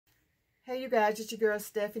Hey you guys, it's your girl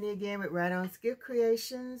Stephanie again with Right On Skiff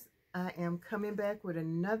Creations. I am coming back with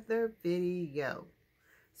another video.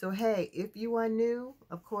 So hey, if you are new,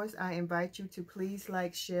 of course I invite you to please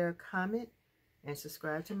like, share, comment, and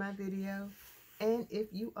subscribe to my video. And if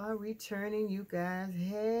you are returning, you guys,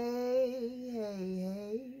 hey,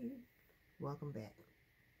 welcome back.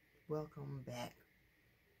 Welcome back.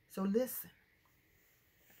 So listen,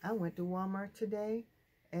 I went to Walmart today,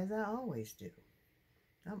 as I always do.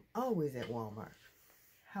 I'm always at Walmart.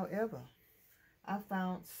 However, I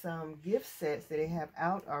found some gift sets that they have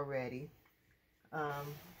out already.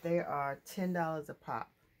 They are $10 a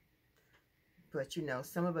pop. But you know,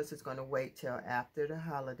 some of us is going to wait till after the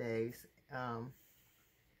holidays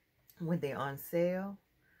when they're on sale.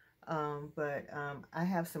 I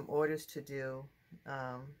have some orders to do.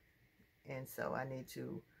 And so I need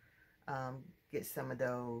to get some of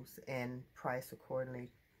those and price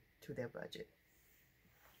accordingly to their budget.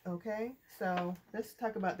 Okay, so let's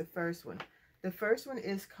talk about the first one. The first one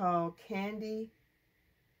is called Candy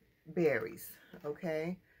Berries.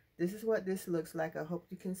 Okay, this is what this looks like. I hope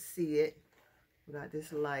you can see it. We got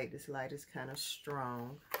this light. This light is kind of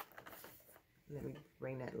strong. Let me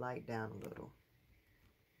bring that light down a little.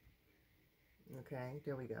 Okay,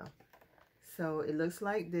 there we go. So it looks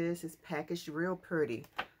like this. It's packaged real pretty.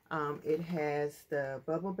 It has the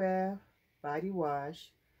bubble bath, body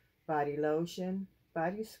wash, body lotion,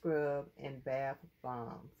 body scrub, and bath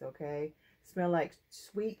bombs. Okay, smell like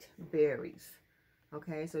sweet berries.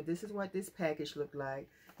 Okay, so this is what this package looked like.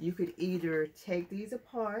 You could either take these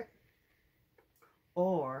apart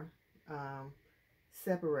or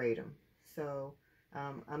separate them. So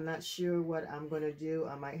I'm not sure what I'm going to do.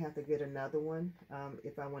 I might have to get another one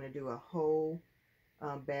if I want to do a whole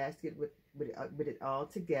basket with it all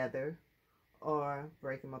together, or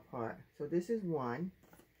break them apart. So this is one.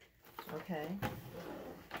 Okay.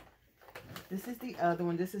 This is the other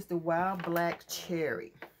one. This is the Wild Black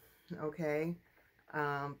Cherry. Okay.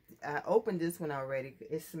 I opened this one already.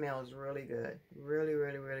 It smells really good. Really,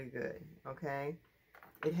 really, really good. Okay.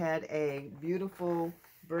 It had a beautiful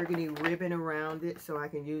burgundy ribbon around it, so I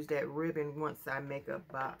can use that ribbon once I make a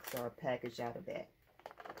box or a package out of that.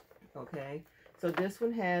 Okay. So this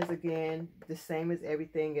one has, again, the same as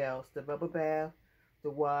everything else. The bubble bath, the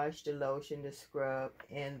wash, the lotion, the scrub,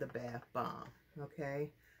 and the bath bomb.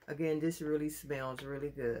 Okay. Again, this really smells really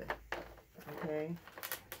good. Okay.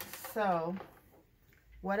 So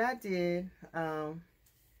what I did a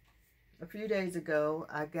few days ago,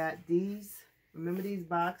 I got these. Remember these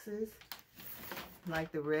boxes?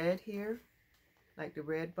 Like the red here? Like the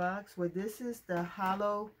red box? Well, this is the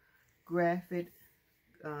holographic,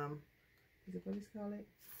 is it what it's called?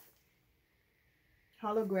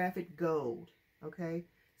 Holographic gold. Okay?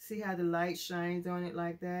 See how the light shines on it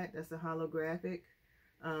like that? That's a holographic.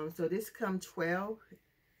 So this comes 12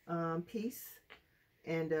 piece.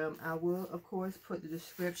 And I will, of course, put the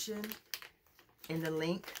description and the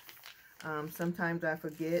link. Sometimes I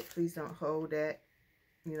forget. Please don't hold that,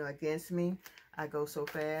 you know, against me. I go so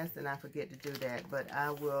fast and I forget to do that. But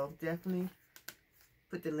I will definitely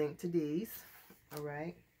put the link to these. All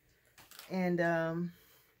right. And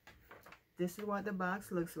this is what the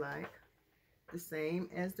box looks like. The same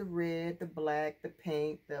as the red, the black, the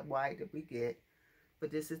pink, the white that we get.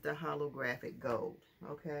 But this is the holographic gold.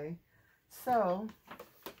 Okay. So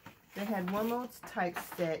they had one more type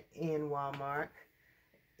set in Walmart.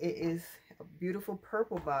 It is a beautiful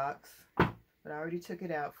purple box, but I already took it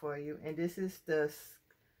out for you. And this is the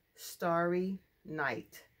Starry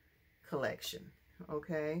Night collection.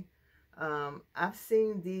 Okay. I've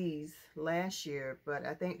seen these last year, but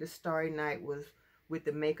I think the Starry Night was with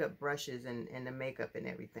the makeup brushes and the makeup and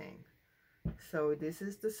everything. So this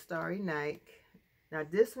is the Starry Night. Now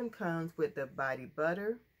this one comes with the body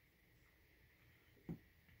butter,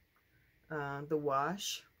 the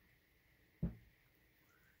wash,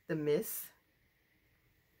 the mist,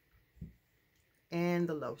 and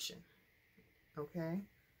the lotion. Okay,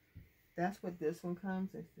 that's what this one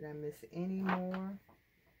comes. Did I miss any more?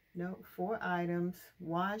 No, 4 items: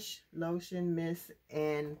 wash, lotion, mist,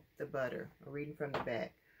 and the butter. I'm reading from the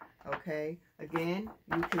back. Okay, again,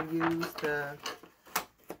 you can use the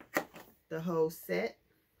whole set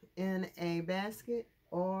in a basket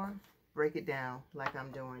or break it down like I'm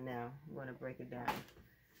doing now. I'm going to break it down.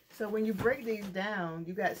 So when you break these down,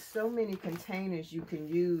 you got so many containers you can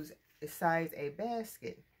use besides a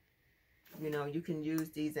basket. You know, you can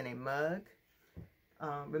use these in a mug.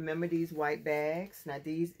 Remember these white bags? Now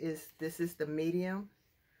this is the medium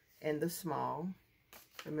and the small.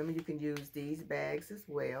 Remember, you can use these bags as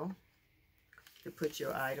well to put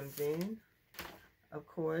your items in. Of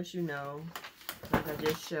course, you know, like I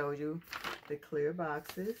just showed you, the clear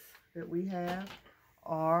boxes that we have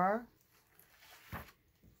are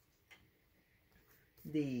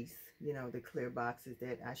these, you know, the clear boxes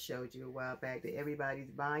that I showed you a while back that everybody's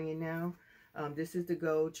buying now. This is the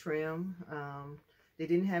gold trim. They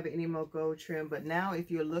didn't have any more gold trim, but now if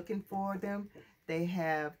you're looking for them, they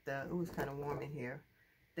have the, oh, it's kind of warm in here.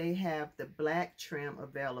 They have the black trim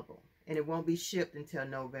available, and it won't be shipped until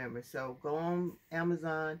November. So go on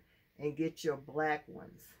Amazon and get your black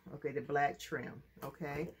ones, okay, the black trim,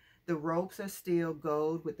 okay. The ropes are still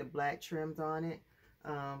gold with the black trims on it,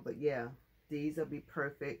 but yeah, these will be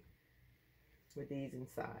perfect with these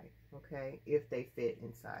inside, okay, if they fit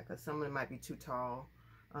inside, because some of them might be too tall,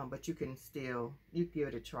 but you can still, you give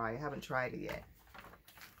it a try. I haven't tried it yet.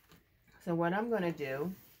 So what I'm going to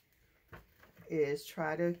do is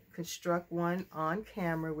try to construct one on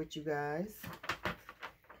camera with you guys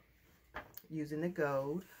using the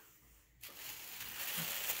gold.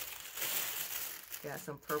 Got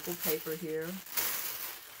some purple paper here.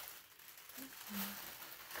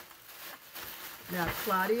 Now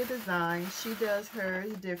Claudia Design, she does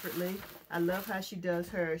hers differently. I love how she does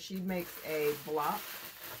hers. She makes a block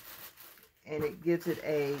and it gives it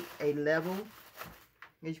a level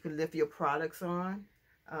that you can lift your products on.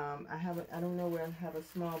 I don't know where I have a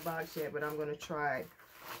small box yet, but I'm going to try,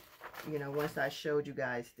 you know, once I showed you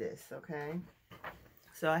guys this, okay?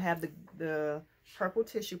 So I have the purple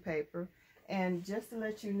tissue paper, and just to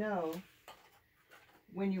let you know,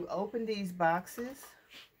 when you open these boxes,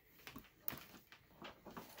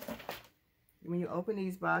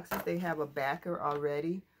 they have a backer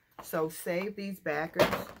already. So save these backers.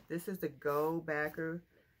 This is the gold backer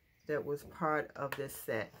that was part of this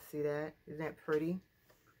set. See that? Isn't that pretty?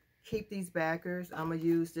 Keep these backers. I'm going to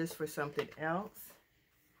use this for something else,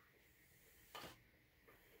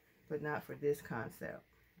 but not for this concept.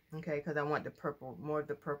 Okay, because I want the purple, more of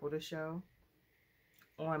the purple to show.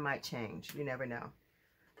 Or I might change. You never know.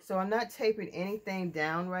 So I'm not taping anything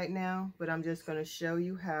down right now, but I'm just going to show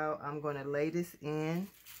you how I'm going to lay this in.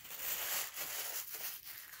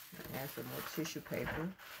 Add some more tissue paper.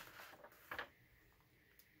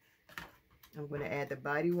 I'm going to add the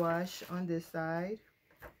body wash on this side.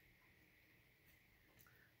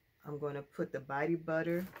 I'm going to put the body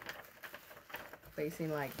butter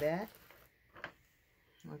facing like that.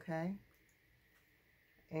 Okay.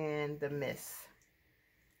 And the mist.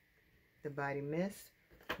 The body mist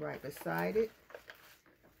right beside it.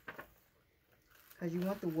 Because you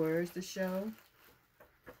want the words to show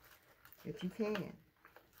if you can.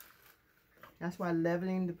 That's why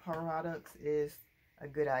leveling the products is a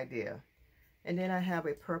good idea. And then I have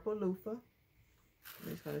a purple loofah.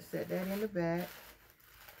 I'm just going to set that in the back.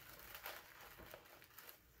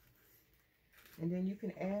 And then you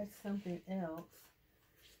can add something else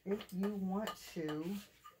if you want to.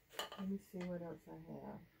 Let me see what else I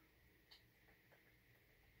have.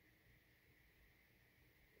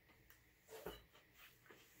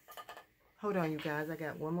 Hold on, you guys. I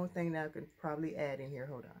got one more thing that I could probably add in here.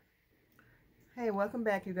 Hold on. Hey, welcome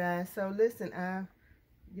back, you guys. So listen,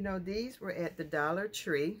 you know, these were at the Dollar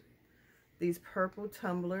Tree. These purple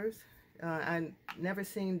tumblers. I never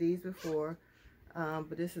seen these before.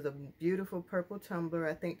 But this is a beautiful purple tumbler.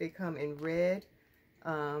 I think they come in red,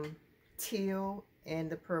 teal, and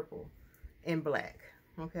the purple, and black.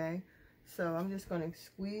 Okay, so I'm just going to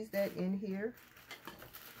squeeze that in here.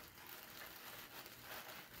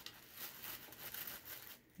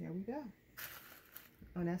 There we go.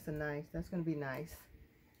 Oh, that's that's going to be nice.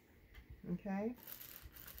 Okay.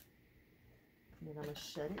 And then I'm going to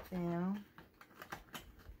shut it down.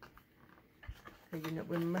 Okay, you know,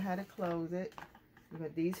 remember how to close it.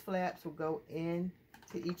 But these flaps will go in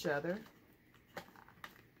to each other.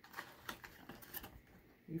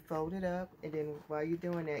 You fold it up, and then while you're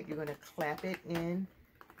doing that, you're going to clap it in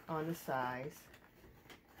on the sides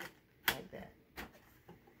like that.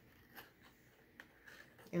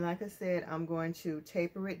 And like I said, I'm going to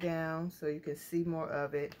taper it down so you can see more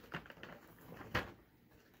of it.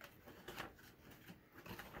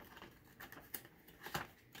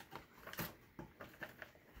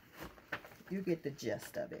 You get the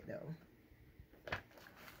gist of it, though.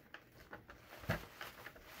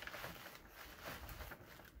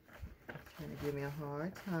 Trying to give me a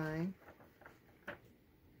hard time.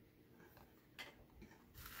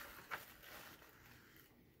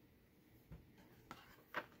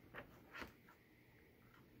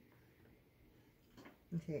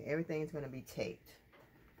 Okay, everything's going to be taped,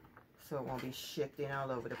 so it won't be shifting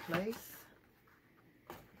all over the place.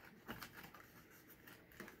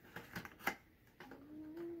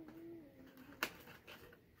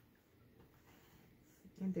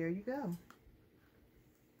 And there you go.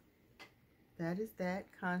 that is that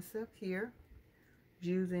concept here,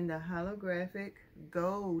 using the holographic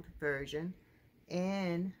gold version.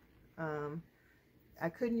 And I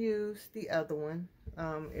couldn't use the other one.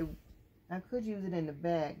 I could use it in the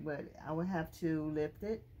back, but I would have to lift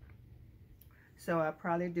it. So I'll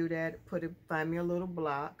probably do that, find me a little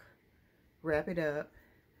block, wrap it up,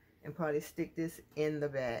 and probably stick this in the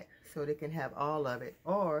back so they can have all of it.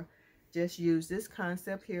 Or just use this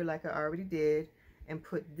concept here like I already did and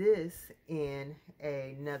put this in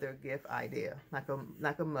another gift idea, like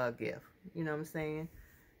a mug gift. You know what I'm saying?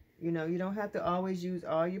 You know, you don't have to always use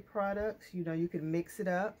all your products. You know, you can mix it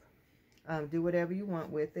up, do whatever you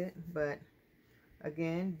want with it. But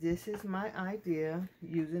again, this is my idea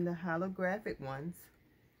using the holographic ones.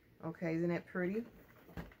 Okay, isn't that pretty?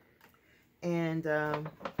 And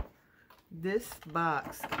this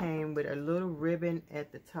box came with a little ribbon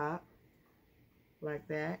at the top, like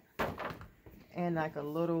that, and like a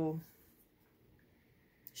little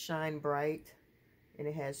shine bright, and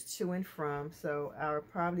it has to and from. So I'll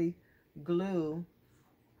probably glue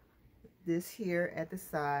this here at the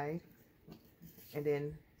side and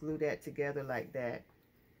then glue that together like that.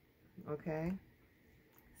 Okay,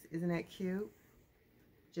 isn't that cute?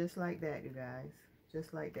 Just like that, you guys,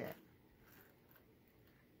 just like that.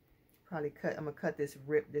 Probably I'm gonna cut this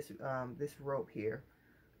this rope here,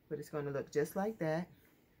 but it's gonna look just like that.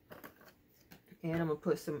 And I'm gonna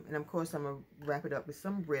put some, and of course I'm gonna wrap it up with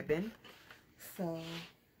some ribbon. So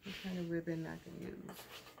what kind of ribbon I can use?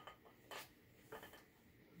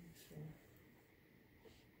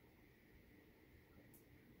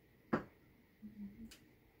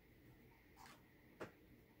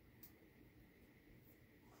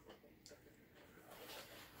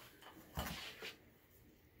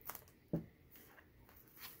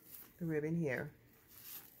 The ribbon here.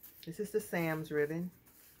 This is the Sam's ribbon.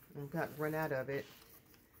 I'm about to run out of it.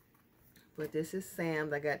 But this is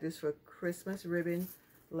Sam's. I got this for Christmas ribbon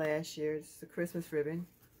last year. It's the Christmas ribbon.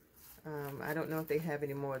 I don't know if they have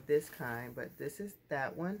any more of this kind, but this is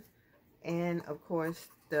that one. And of course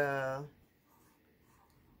the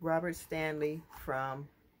Robert Stanley from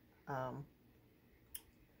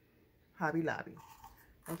Hobby Lobby.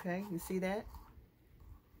 Okay, you see that?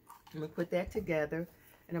 I'm going to put that together,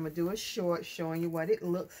 and I'm going to do a short showing you what it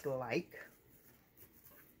looks like.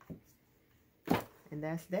 And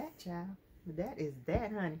that's that, child. That is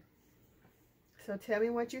that, honey. So tell me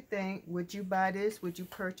what you think. Would you buy this? Would you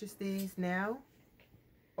purchase these now?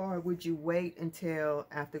 Or would you wait until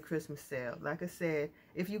after Christmas sale? Like I said,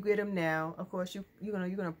 if you get them now, of course you're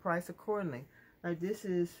gonna price accordingly. Like this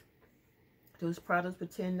is those products for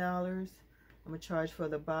 $10. I'm gonna charge for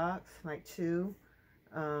the box like 2.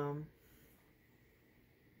 Oh,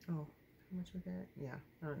 how much was that? Yeah,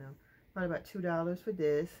 I don't know. Probably about $2 for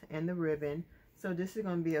this and the ribbon. So this is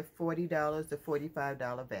going to be a $40 to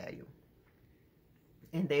 $45 value.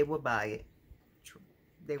 And they will buy it.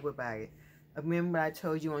 They will buy it. Remember I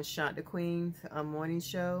told you on Shant the Queen's morning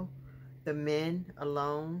show, the men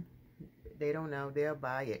alone, they don't know. They'll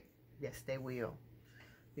buy it. Yes, they will.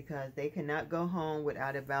 Because they cannot go home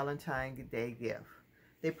without a Valentine's Day gift.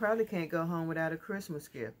 They probably can't go home without a Christmas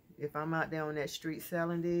gift. If I'm out there on that street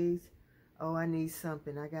selling these, oh, I need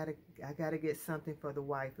something. I gotta get something for the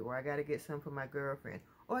wife, or I gotta get something for my girlfriend,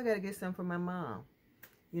 or I gotta get something for my mom.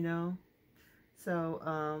 You know.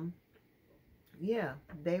 So yeah,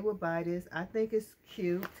 they will buy this. I think it's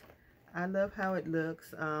cute. I love how it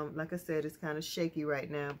looks. Like I said, it's kind of shaky right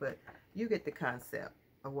now, but you get the concept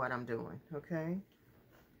of what I'm doing. Okay.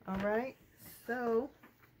 All right. So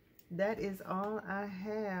that is all I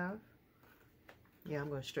have. Yeah, I'm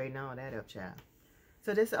going to straighten all that up, child.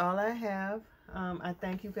 So that's all I have. I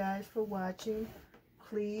thank you guys for watching.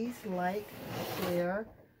 Please like, share,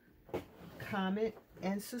 comment,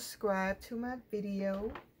 and subscribe to my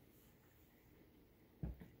video.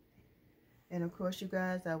 And of course, you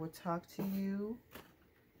guys, I will talk to you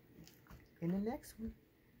in the next one.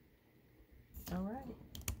 All right.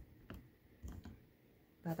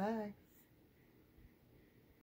 Bye-bye.